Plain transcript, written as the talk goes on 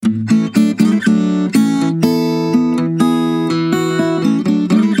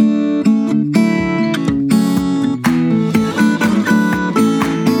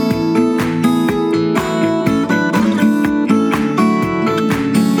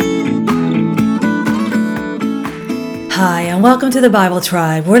Hi, and welcome to the Bible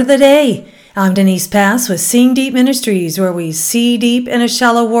Tribe. Word of the Day. I'm Denise Pass with Seeing Deep Ministries, where we see deep in a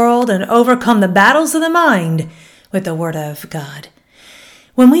shallow world and overcome the battles of the mind with the Word of God.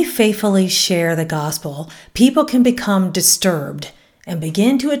 When we faithfully share the gospel, people can become disturbed and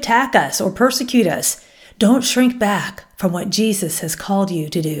begin to attack us or persecute us. Don't shrink back from what Jesus has called you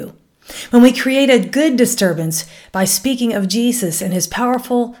to do. When we create a good disturbance by speaking of Jesus and his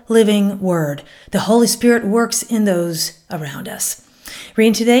powerful living word, the Holy Spirit works in those around us.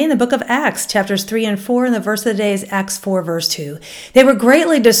 Reading today in the book of Acts, chapters 3 and 4, and the verse of the day is Acts 4, verse 2. They were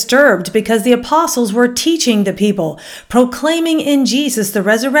greatly disturbed because the apostles were teaching the people, proclaiming in Jesus the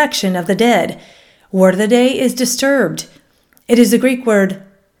resurrection of the dead. Word of the day is disturbed. It is the Greek word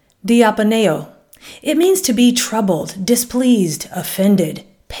dee-ap-on-eh. It means to be troubled, displeased, offended,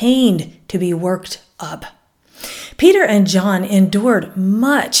 pained, to be worked up. Peter and John endured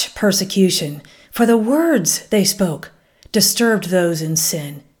much persecution for the words they spoke, disturbed those in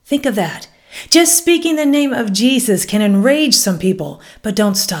sin. Think of that. Just speaking the name of Jesus can enrage some people, but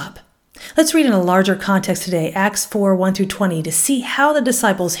don't stop. Let's read in a larger context today, Acts 4, 1 through 20, to see how the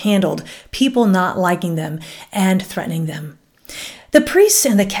disciples handled people not liking them and threatening them. The priests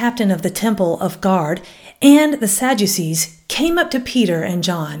and the captain of the temple of guard and the Sadducees came up to Peter and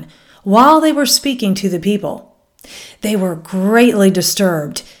John while they were speaking to the people. They were greatly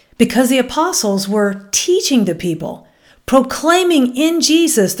disturbed because the apostles were teaching the people, proclaiming in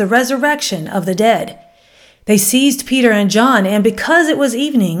Jesus the resurrection of the dead. They seized Peter and John, and because it was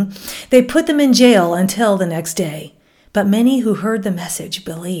evening, they put them in jail until the next day. But many who heard the message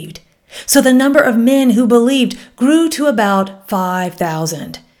believed. So the number of men who believed grew to about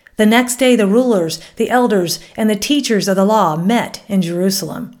 5,000. The next day, the rulers, the elders, and the teachers of the law met in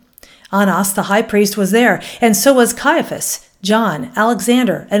Jerusalem. Annas, the high priest, was there, and so was Caiaphas, John,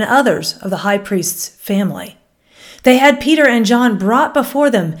 Alexander, and others of the high priest's family. They had Peter and John brought before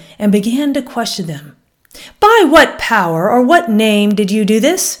them and began to question them. "By what power or what name did you do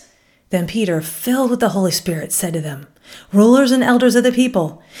this?" Then Peter, filled with the Holy Spirit, said to them, "Rulers and elders of the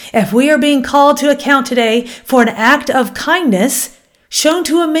people, if we are being called to account today for an act of kindness shown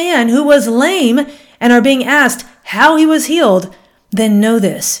to a man who was lame and are being asked how he was healed, then know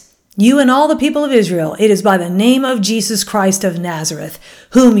this, you and all the people of Israel, it is by the name of Jesus Christ of Nazareth,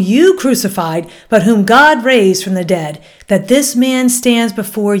 whom you crucified, but whom God raised from the dead, that this man stands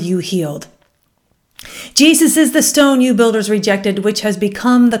before you healed. Jesus is the stone you builders rejected, which has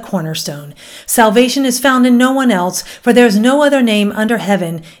become the cornerstone. Salvation is found in no one else, for there is no other name under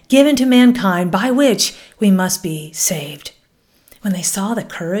heaven given to mankind by which we must be saved." When they saw the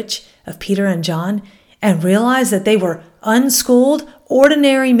courage of Peter and John and realized that they were unschooled,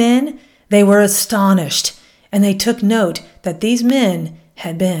 ordinary men, they were astonished, and they took note that these men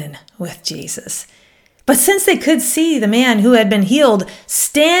had been with Jesus. But since they could see the man who had been healed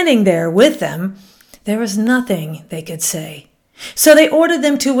standing there with them, there was nothing they could say. So they ordered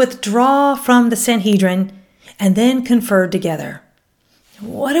them to withdraw from the Sanhedrin and then conferred together.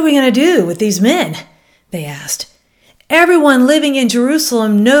 "What are we going to do with these men?" they asked. "Everyone living in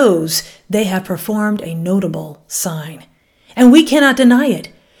Jerusalem knows they have performed a notable sign, and we cannot deny it.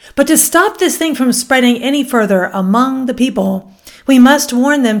 But to stop this thing from spreading any further among the people, we must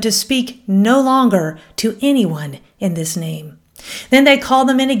warn them to speak no longer to anyone in this name." Then they called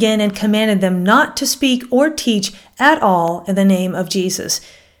them in again and commanded them not to speak or teach at all in the name of Jesus.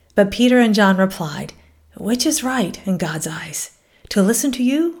 But Peter and John replied, "Which is right in God's eyes? To listen to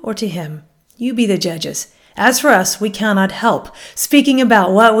you or to him? You be the judges. As for us, we cannot help speaking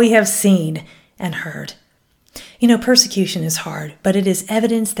about what we have seen and heard." Persecution is hard, but it is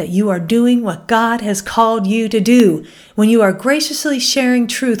evidence that you are doing what God has called you to do when you are graciously sharing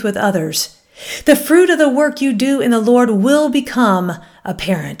truth with others. The fruit of the work you do in the Lord will become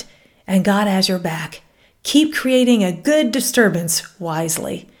apparent, and God has your back. Keep creating a good disturbance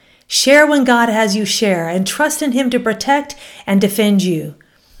wisely. Share when God has you share, and trust in him to protect and defend you.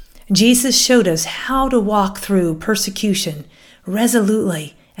 Jesus showed us how to walk through persecution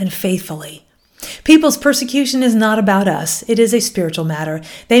resolutely and faithfully. People's persecution is not about us. It is a spiritual matter.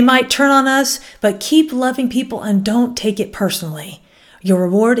 They might turn on us, but keep loving people and don't take it personally. Your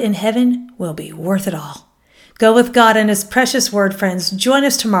reward in heaven will be worth it all. Go with God and his precious word, friends. Join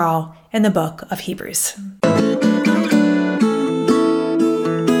us tomorrow in the book of Hebrews.